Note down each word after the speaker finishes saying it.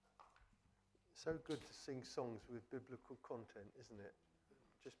So good to sing songs with biblical content, isn't it?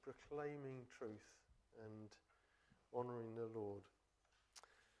 Just proclaiming truth and honouring the Lord.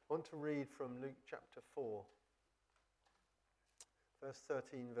 I want to read from Luke chapter 4. First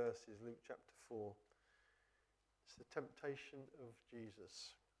 13 verses, Luke chapter 4. It's the temptation of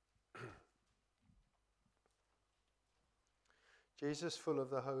Jesus. Jesus, full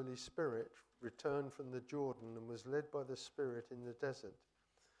of the Holy Spirit, returned from the Jordan and was led by the Spirit in the desert,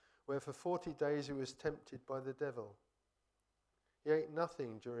 where for 40 days he was tempted by the devil. He ate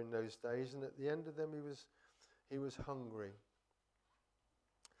nothing during those days, and at the end of them he was hungry.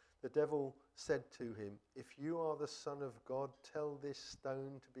 The devil said to him, "If you are the Son of God, tell this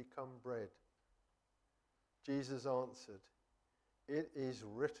stone to become bread." Jesus answered, "It is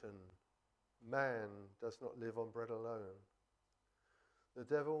written, man does not live on bread alone." The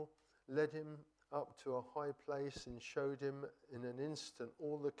devil led him up to a high place and showed him in an instant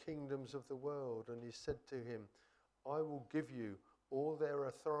all the kingdoms of the world. And he said to him, "I will give you all their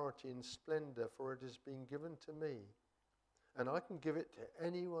authority and splendor, for it has been given to me. And I can give it to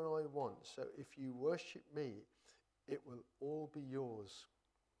anyone I want. So if you worship me, it will all be yours."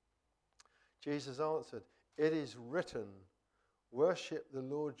 Jesus answered, "It is written, worship the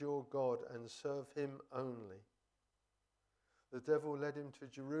Lord your God and serve him only." The devil led him to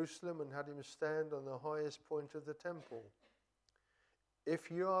Jerusalem and had him stand on the highest point of the temple.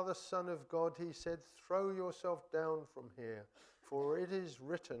 "If you are the Son of God," he said, "throw yourself down from here, for it is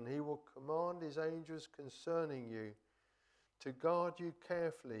written, he will command his angels concerning you to guard you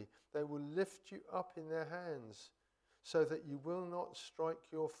carefully. They will lift you up in their hands so that you will not strike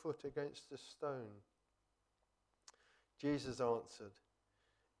your foot against a stone." Jesus answered,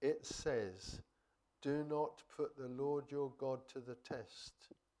 "It says, do not put the Lord your God to the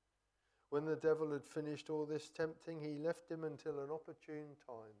test." When the devil had finished all this tempting, he left him until an opportune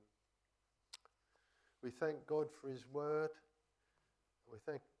time. We thank God for his word. We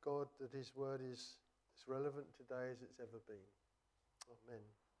thank God that his word is as relevant today as it's ever been. Amen.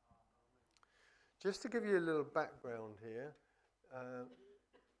 Just to give you a little background here,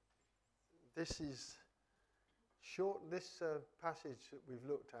 this passage that we've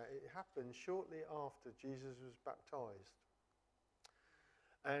looked at, it happened shortly after Jesus was baptized.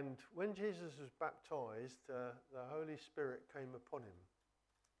 And when Jesus was baptized, the Holy Spirit came upon him.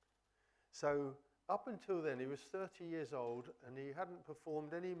 So up until then, he was 30 years old and he hadn't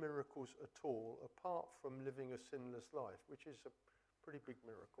performed any miracles at all, apart from living a sinless life, which is a pretty big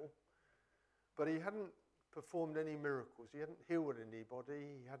miracle. But he hadn't performed any miracles. He hadn't healed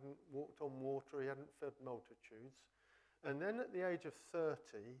anybody. He hadn't walked on water. He hadn't fed multitudes. And then at the age of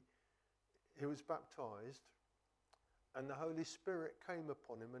 30, he was baptized, and the Holy Spirit came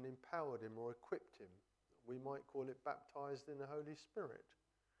upon him and empowered him or equipped him. We might call it baptized in the Holy Spirit.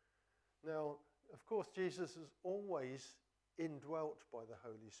 Now, of course, Jesus was always indwelt by the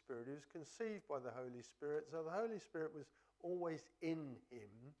Holy Spirit. He was conceived by the Holy Spirit, so the Holy Spirit was always in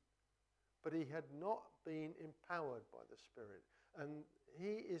him, but he had not been empowered by the Spirit. And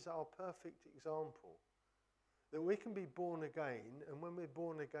he is our perfect example, that we can be born again, and when we're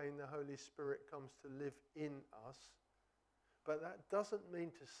born again, the Holy Spirit comes to live in us. But that doesn't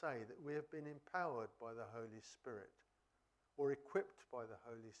mean to say that we have been empowered by the Holy Spirit or equipped by the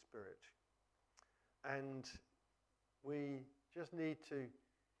Holy Spirit. And we just need to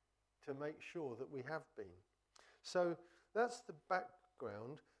make sure that we have been. So that's the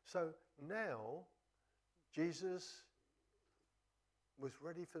background. So now Jesus was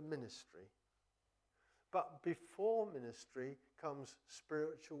ready for ministry. But before ministry comes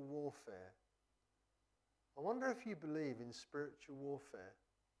spiritual warfare. I wonder if you believe in spiritual warfare.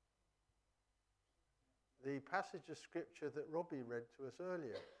 The passage of scripture that Robbie read to us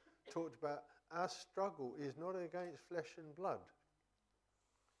earlier talked about our struggle is not against flesh and blood.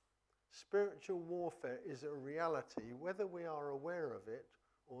 Spiritual warfare is a reality, whether we are aware of it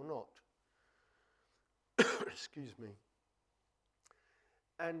or not. Excuse me.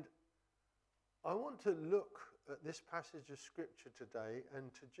 And I want to look at this passage of scripture today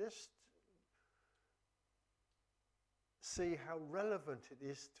and to just see how relevant it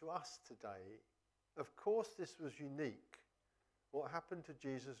is to us today. Of course, this was unique. What happened to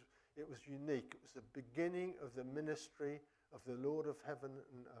Jesus, it was unique. It was the beginning of the ministry of the Lord of heaven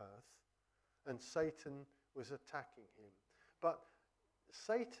and earth, and Satan was attacking him. But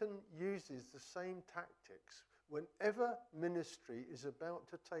Satan uses the same tactics. Whenever ministry is about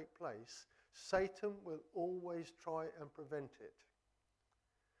to take place, Satan will always try and prevent it.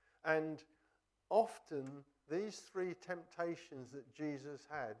 And often, these three temptations that Jesus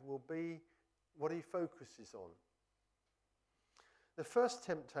had will be what he focuses on. The first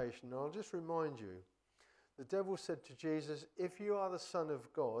temptation, I'll just remind you, the devil said to Jesus, "If you are the Son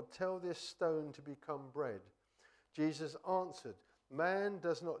of God, tell this stone to become bread." Jesus answered, "Man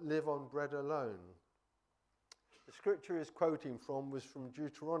does not live on bread alone." The scripture he's quoting from was from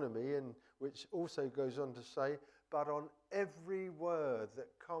Deuteronomy, and which also goes on to say, "But on every word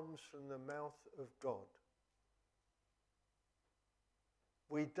that comes from the mouth of God."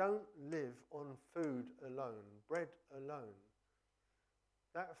 We don't live on food alone, bread alone.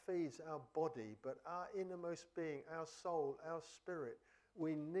 That feeds our body, but our innermost being, our soul, our spirit,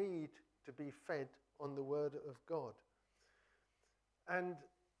 we need to be fed on the Word of God. And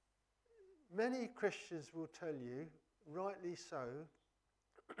many Christians will tell you, rightly so,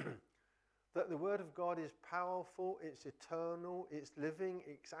 that the Word of God is powerful, it's eternal, it's living,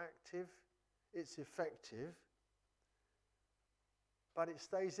 it's active, it's effective, but it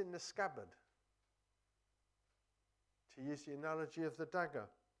stays in the scabbard, to use the analogy of the dagger.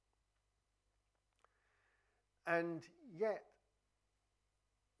 And yet,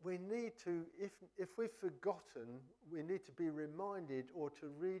 we need to, if we've forgotten, we need to be reminded or to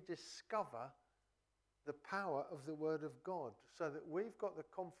rediscover the power of the Word of God, so that we've got the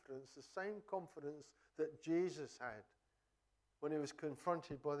confidence, the same confidence that Jesus had when he was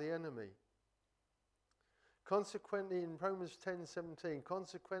confronted by the enemy. Consequently, in Romans 10:17,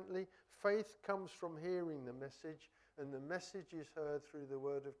 consequently, faith comes from hearing the message, and the message is heard through the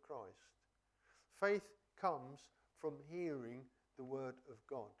word of Christ. Faith comes from hearing the word of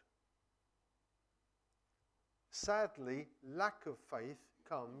God. Sadly, lack of faith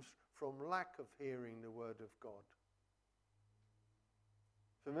comes from lack of hearing the word of God.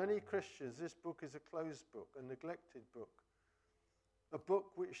 For many Christians, this book is a closed book, a neglected book, a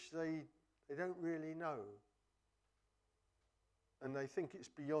book which they don't really know, and they think it's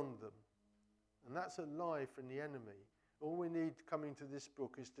beyond them. And that's a lie from the enemy. All we need coming to this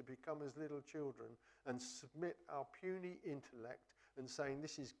book is to become as little children and submit our puny intellect and saying,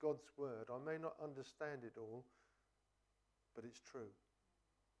 this is God's word. I may not understand it all, but it's true.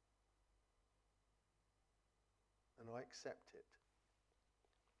 And I accept it.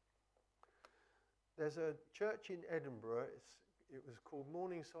 There's a church in Edinburgh. It was called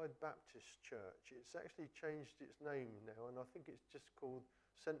Morningside Baptist Church. It's actually changed its name now, and I think it's just called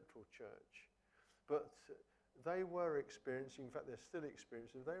Central Church. But they were experiencing, in fact they're still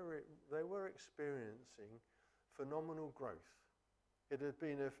experiencing, they were experiencing phenomenal growth. It had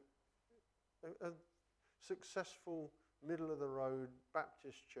been a successful middle-of-the-road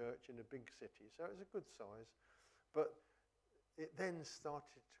Baptist church in a big city, so it was a good size. But it then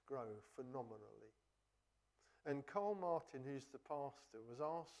started to grow phenomenally. And Carl Martin, who's the pastor, was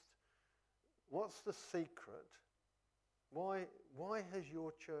asked, what's the secret? Why has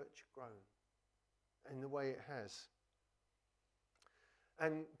your church grown in the way it has?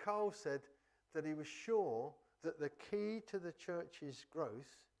 And Carl said that he was sure that the key to the church's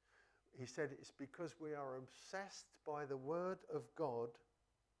growth, he said, it's because we are obsessed by the Word of God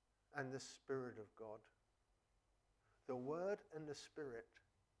and the Spirit of God. The Word and the Spirit.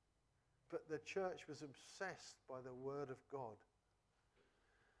 But the church was obsessed by the Word of God.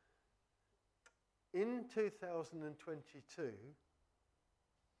 In 2022,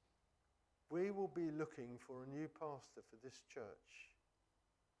 we will be looking for a new pastor for this church.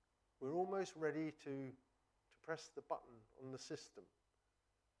 We're almost ready to press the button on the system.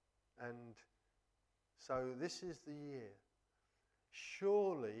 And so this is the year.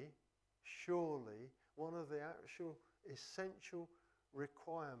 Surely, one of the actual essential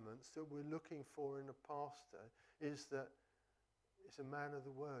requirements that we're looking for in a pastor is that it's a man of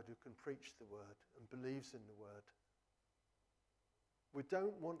the word who can preach the word and believes in the word. We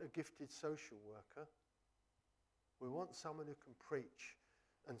don't want a gifted social worker. We want someone who can preach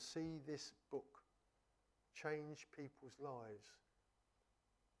and see this book change people's lives.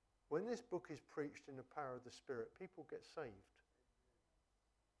 When this book is preached in the power of the Spirit, people get saved.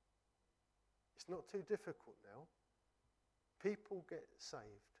 It's not too difficult now. People get saved.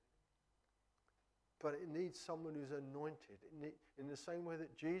 But it needs someone who's anointed. In the same way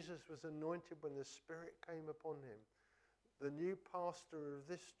that Jesus was anointed when the Spirit came upon him. The new pastor of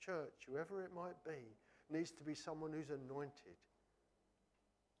this church, whoever it might be, needs to be someone who's anointed.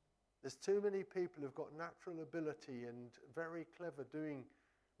 There's too many people who've got natural ability and very clever doing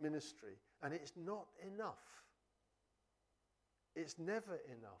ministry, and it's not enough. It's never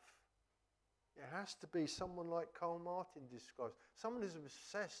enough. It has to be someone like Carl Martin describes, someone who's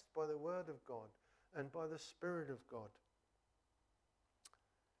obsessed by the Word of God and by the Spirit of God.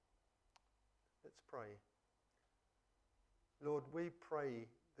 Let's pray. Lord, we pray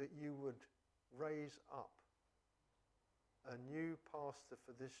that you would raise up a new pastor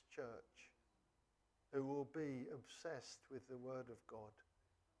for this church who will be obsessed with the Word of God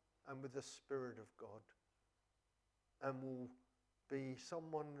and with the Spirit of God, and will be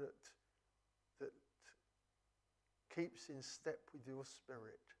someone that keeps in step with your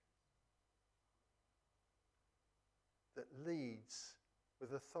Spirit, that leads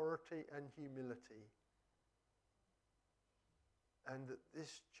with authority and humility, and that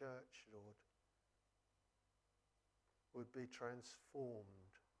this church, Lord, would be transformed.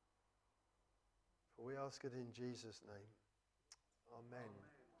 For we ask it in Jesus' name. Amen.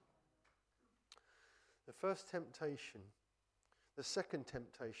 The first temptation. The second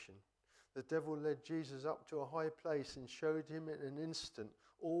temptation. The devil led Jesus up to a high place and showed him in an instant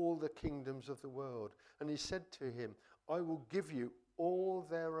all the kingdoms of the world. And he said to him, I will give you all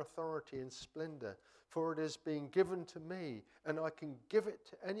their authority and splendor, for it has been given to me, and I can give it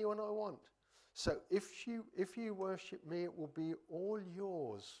to anyone I want. So if you worship me, it will be all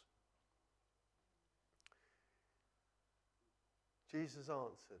yours. Jesus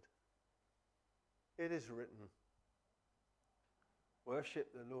answered, it is written,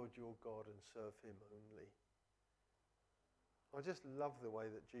 worship the Lord your God and serve him only. I just love the way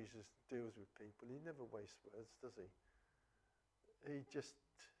that Jesus deals with people. He never wastes words, does he? He just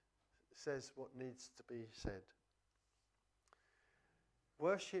says what needs to be said.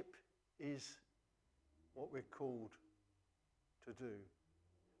 Worship is what we're called to do.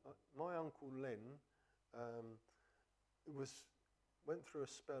 My Uncle Len went through a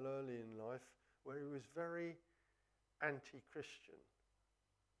spell early in life where he was very anti-Christian.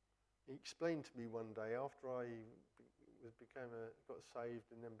 He explained to me one day, after I got saved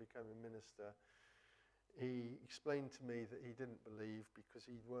and then became a minister, he explained to me that he didn't believe because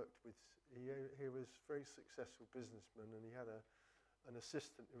he was a very successful businessman, and he had an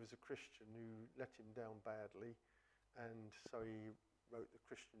assistant who was a Christian who let him down badly, and so he wrote the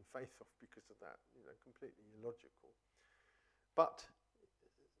Christian faith off because of that, completely illogical. But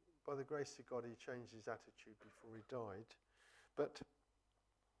by the grace of God, he changed his attitude before he died. But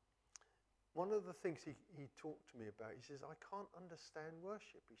one of the things he talked to me about, he says, I can't understand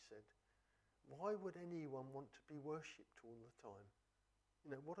worship, he said. Why would anyone want to be worshipped all the time?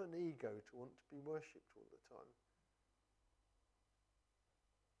 What an ego to want to be worshipped all the time.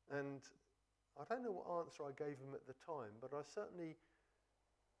 And I don't know what answer I gave him at the time, but I certainly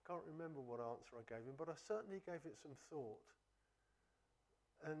can't remember what answer I gave him, but I certainly gave it some thought.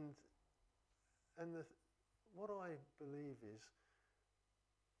 And what I believe is,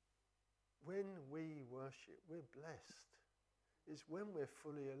 when we worship, we're blessed. It's when we're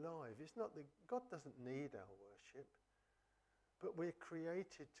fully alive. It's not that God doesn't need our worship, but we're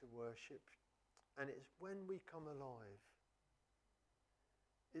created to worship, and it's when we come alive.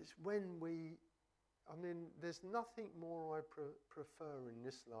 It's when there's nothing more I prefer in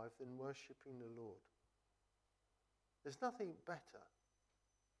this life than worshipping the Lord. There's nothing better.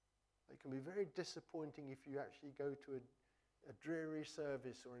 It can be very disappointing if you actually go to a dreary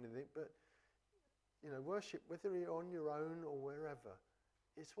service or anything, but worship, whether you're on your own or wherever,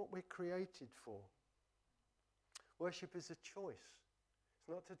 it's what we're created for. Worship is a choice. It's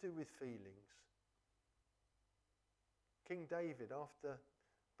not to do with feelings. King David, after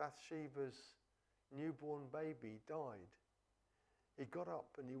Bathsheba's newborn baby died, he got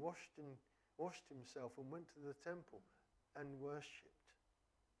up and he washed himself and went to the temple and worshipped.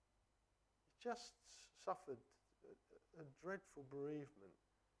 He just suffered a dreadful bereavement,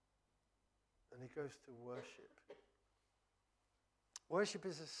 and he goes to worship. Worship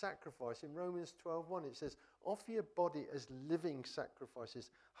is a sacrifice. In Romans 12:1 it says, offer your body as living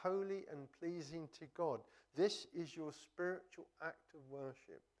sacrifices, holy and pleasing to God. This is your spiritual act of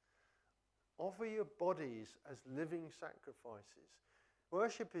worship. Offer your bodies as living sacrifices.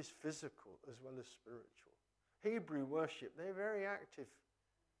 Worship is physical as well as spiritual. Hebrew worship, they're very active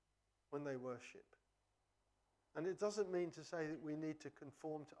when they worship. And it doesn't mean to say that we need to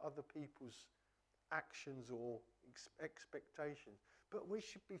conform to other people's actions or expectations, but we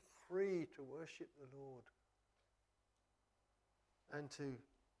should be free to worship the Lord and to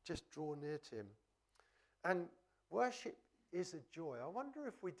just draw near to him. And worship is a joy. I wonder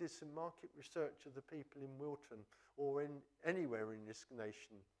if we did some market research of the people in Wilton or in anywhere in this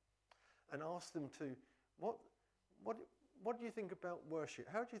nation and asked them to, what do you think about worship?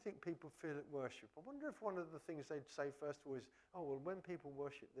 How do you think people feel at worship? I wonder if one of the things they'd say first of all is, when people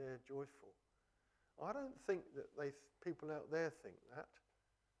worship, they're joyful. I don't think that people out there think that.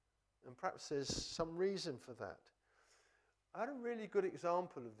 And perhaps there's some reason for that. I had a really good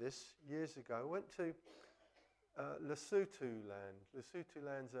example of this years ago. I went to Lesotho land. Lesotho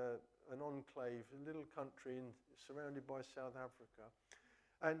land's a an enclave, a little country surrounded by South Africa.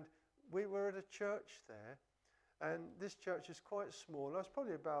 And we were at a church there, and this church is quite small. There's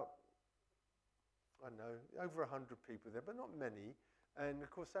probably about, I don't know, over 100 people there, but not many. And of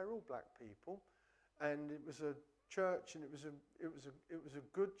course, they're all black people. And it was a church, and it was a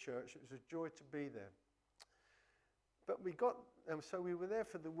good church. It was a joy to be there. But so we were there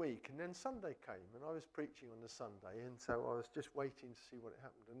for the week, and then Sunday came, and I was preaching on the Sunday, and so I was just waiting to see what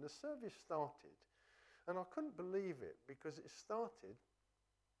happened. And the service started, and I couldn't believe it, because it started,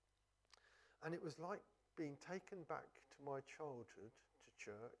 and it was like being taken back to my childhood, to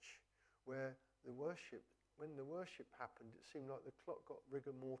church, where when the worship happened, it seemed like the clock got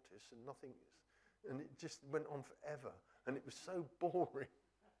rigor mortis, and it just went on forever, and it was so boring.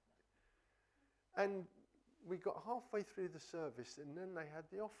 And we got halfway through the service, and then they had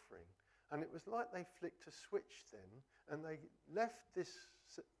the offering. And it was like they flicked a switch then, and they left this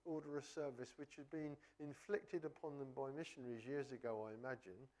order of service, which had been inflicted upon them by missionaries years ago, I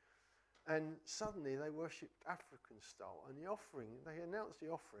imagine. And suddenly they worshipped African style. And the offering, they announced the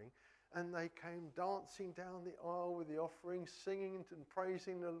offering, and they came dancing down the aisle with the offering, singing and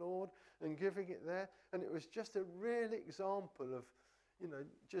praising the Lord and giving it there. And it was just a real example of,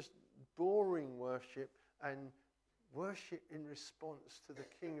 just boring worship, and worship in response to the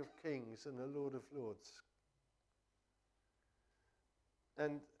King of Kings and the Lord of Lords.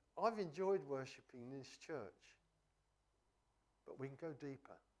 And I've enjoyed worshipping in this church, but we can go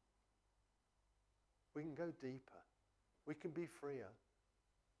deeper. We can go deeper. We can be freer.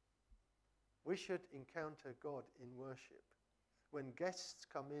 We should encounter God in worship. When guests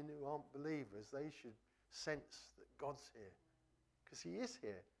come in who aren't believers, they should sense that God's here, because he is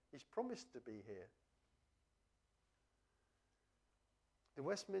here. He's promised to be here. The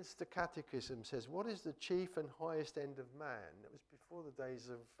Westminster Catechism says, what is the chief and highest end of man? That was before the days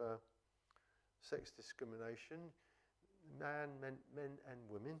of sex discrimination. Man meant men and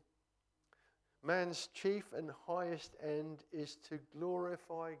women. Man's chief and highest end is to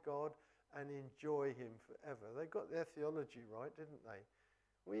glorify God and enjoy him forever. They got their theology right, didn't they?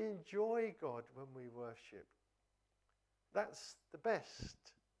 We enjoy God when we worship. That's the best.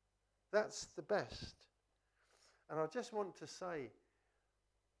 That's the best. And I just want to say,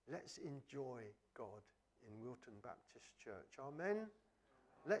 let's enjoy God in Wilton Baptist Church. Amen?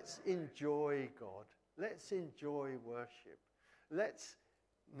 Let's enjoy God. Let's enjoy worship. Let's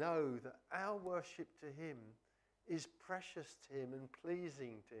know that our worship to him is precious to him and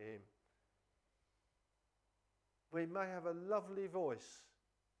pleasing to him. We may have a lovely voice,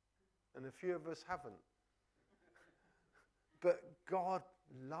 and a few of us haven't. But God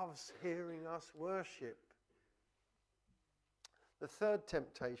loves hearing us worship. The third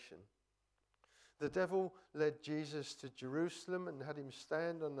temptation. The devil led Jesus to Jerusalem and had him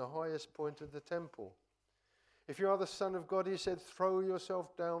stand on the highest point of the temple. If you are the Son of God, he said, throw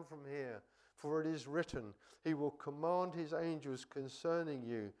yourself down from here, for it is written, he will command his angels concerning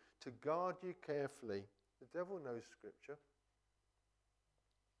you to guard you carefully. The devil knows Scripture.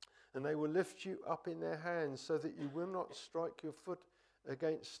 And they will lift you up in their hands so that you will not strike your foot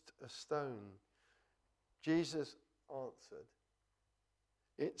against a stone. Jesus answered,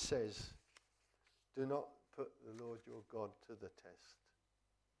 it says, do not put the Lord your God to the test.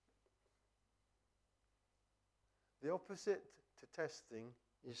 The opposite to testing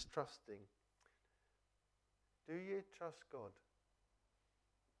is trusting. Do you trust God?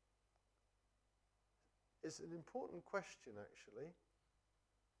 It's an important question, actually.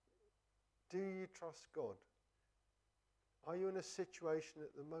 Do you trust God? Are you in a situation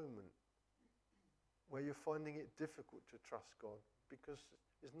at the moment where you're finding it difficult to trust God? Because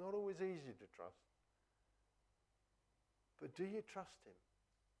it's not always easy to trust. But do you trust him?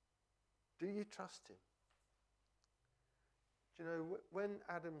 Do you trust him? Do you know, when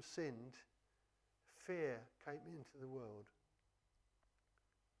Adam sinned, fear came into the world.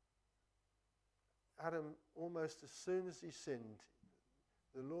 Adam, almost as soon as he sinned,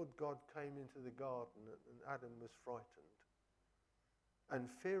 the Lord God came into the garden and Adam was frightened. And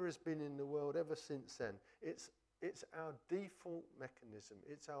fear has been in the world ever since then. It's our default mechanism.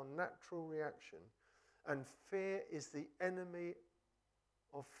 It's our natural reaction. And fear is the enemy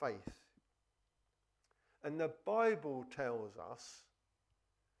of faith. And the Bible tells us,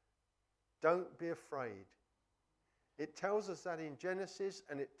 don't be afraid. It tells us that in Genesis,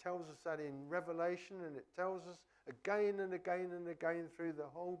 and it tells us that in Revelation, and it tells us again and again and again through the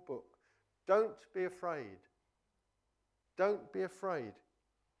whole book. Don't be afraid. Don't be afraid.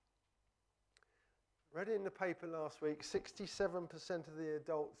 Read it in the paper last week, 67% of the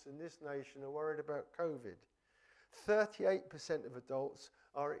adults in this nation are worried about COVID. 38% of adults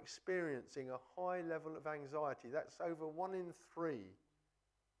are experiencing a high level of anxiety. That's over 1 in 3.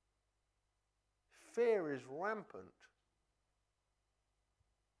 Fear is rampant.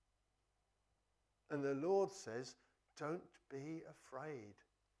 And the Lord says, don't be afraid.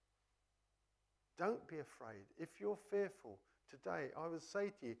 Don't be afraid. If you're fearful today, I would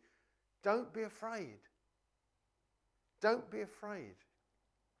say to you, don't be afraid. Don't be afraid.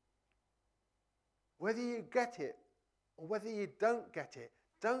 Whether you get it or whether you don't get it,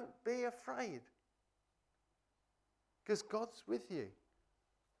 don't be afraid. Because God's with you.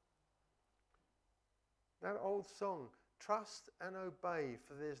 That old song, trust and obey,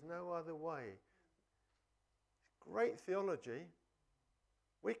 for there's no other way. Great theology.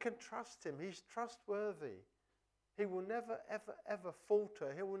 We can trust him. He's trustworthy. He will never, ever, ever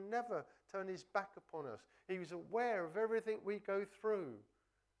falter. He will never turn his back upon us. He's aware of everything we go through.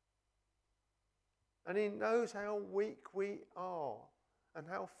 And he knows how weak we are and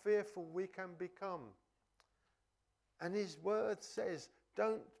how fearful we can become. And his word says,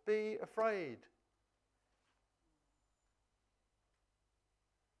 don't be afraid.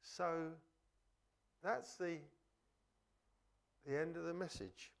 So that's the end of the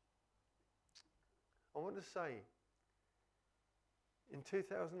message. I want to say, in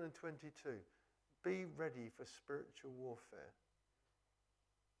 2022, be ready for spiritual warfare.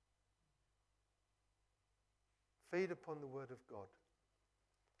 Feed upon the word of God.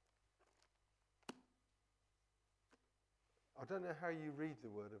 I don't know how you read the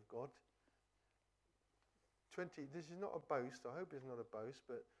word of God. This is not a boast. I hope it's not a boast,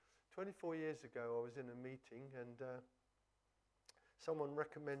 but 24 years ago I was in a meeting and someone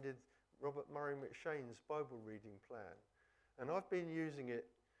recommended Robert Murray McShane's Bible reading plan. And I've been using it,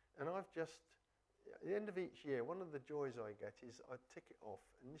 and at the end of each year, one of the joys I get is I tick it off.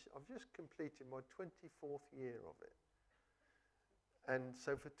 And I've just completed my 24th year of it. And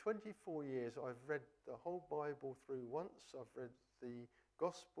so for 24 years, I've read the whole Bible through once. I've read the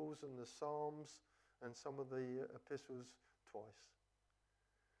Gospels and the Psalms and some of the epistles twice.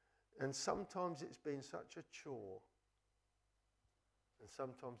 And sometimes it's been such a chore. And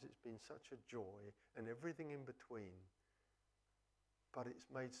sometimes it's been such a joy and everything in between. But it's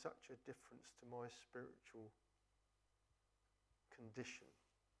made such a difference to my spiritual condition.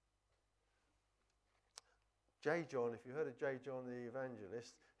 J. John, if you heard of J. John the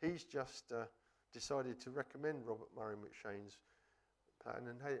Evangelist, he's just decided to recommend Robert Murray McShane's pattern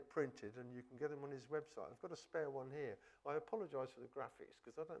and had it printed, and you can get them on his website. I've got a spare one here. I apologise for the graphics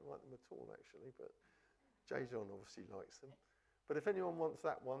because I don't like them at all, actually, but J. John obviously likes them. But if anyone wants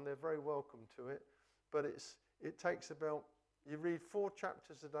that one, they're very welcome to it. But it takes about, you read 4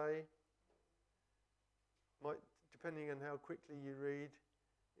 chapters a day. Depending on how quickly you read,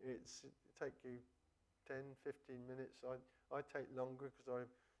 it take you 10, 15 minutes. I take longer because I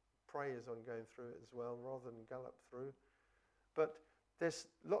pray as I'm going through it as well, rather than gallop through. But there's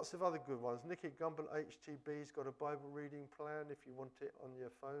lots of other good ones. Nicky Gumbel, HTB's got a Bible reading plan if you want it on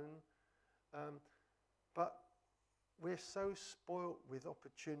your phone. But we're so spoilt with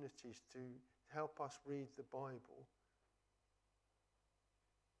opportunities to help us read the Bible.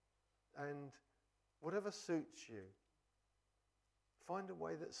 And whatever suits you, find a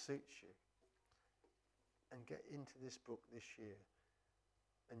way that suits you and get into this book this year,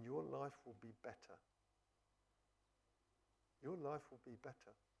 and your life will be better. Your life will be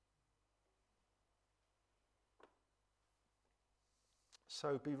better.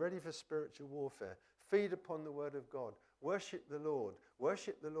 So be ready for spiritual warfare. Feed upon the word of God. Worship the Lord.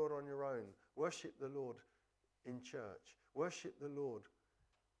 Worship the Lord on your own. Worship the Lord in church. Worship the Lord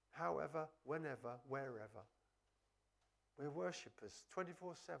however, whenever, wherever. We're worshippers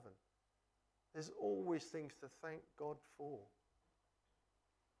 24/7. There's always things to thank God for.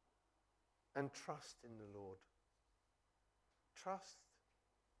 And trust in the Lord. Trust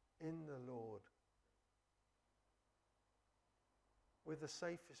in the Lord. We're the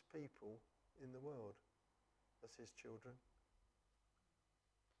safest people in the world as his children.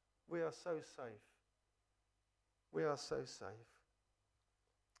 We are so safe. We are so safe.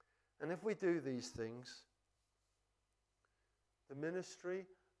 And if we do these things, the ministry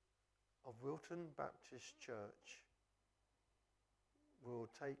of Wilton Baptist Church will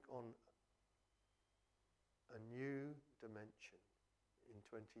take on a new dimension in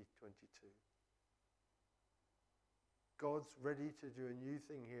 2022. God's ready to do a new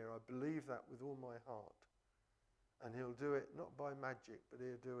thing here. I believe that with all my heart. And he'll do it not by magic, but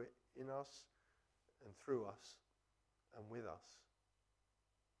he'll do it in us and through us and with us.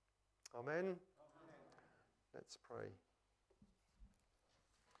 Amen? Amen. Let's pray.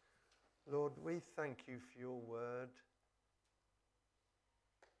 Lord, we thank you for your word.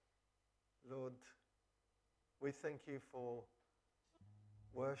 Lord, we thank you for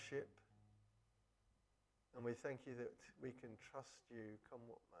worship, and we thank you that we can trust you come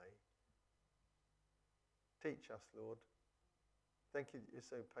what may. Teach us, Lord. Thank you that you're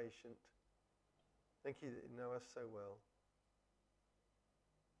so patient. Thank you that you know us so well.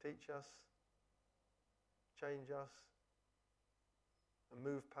 Teach us, change us, and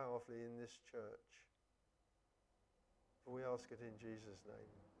move powerfully in this church. For we ask it in Jesus'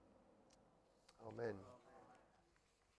 name. Amen.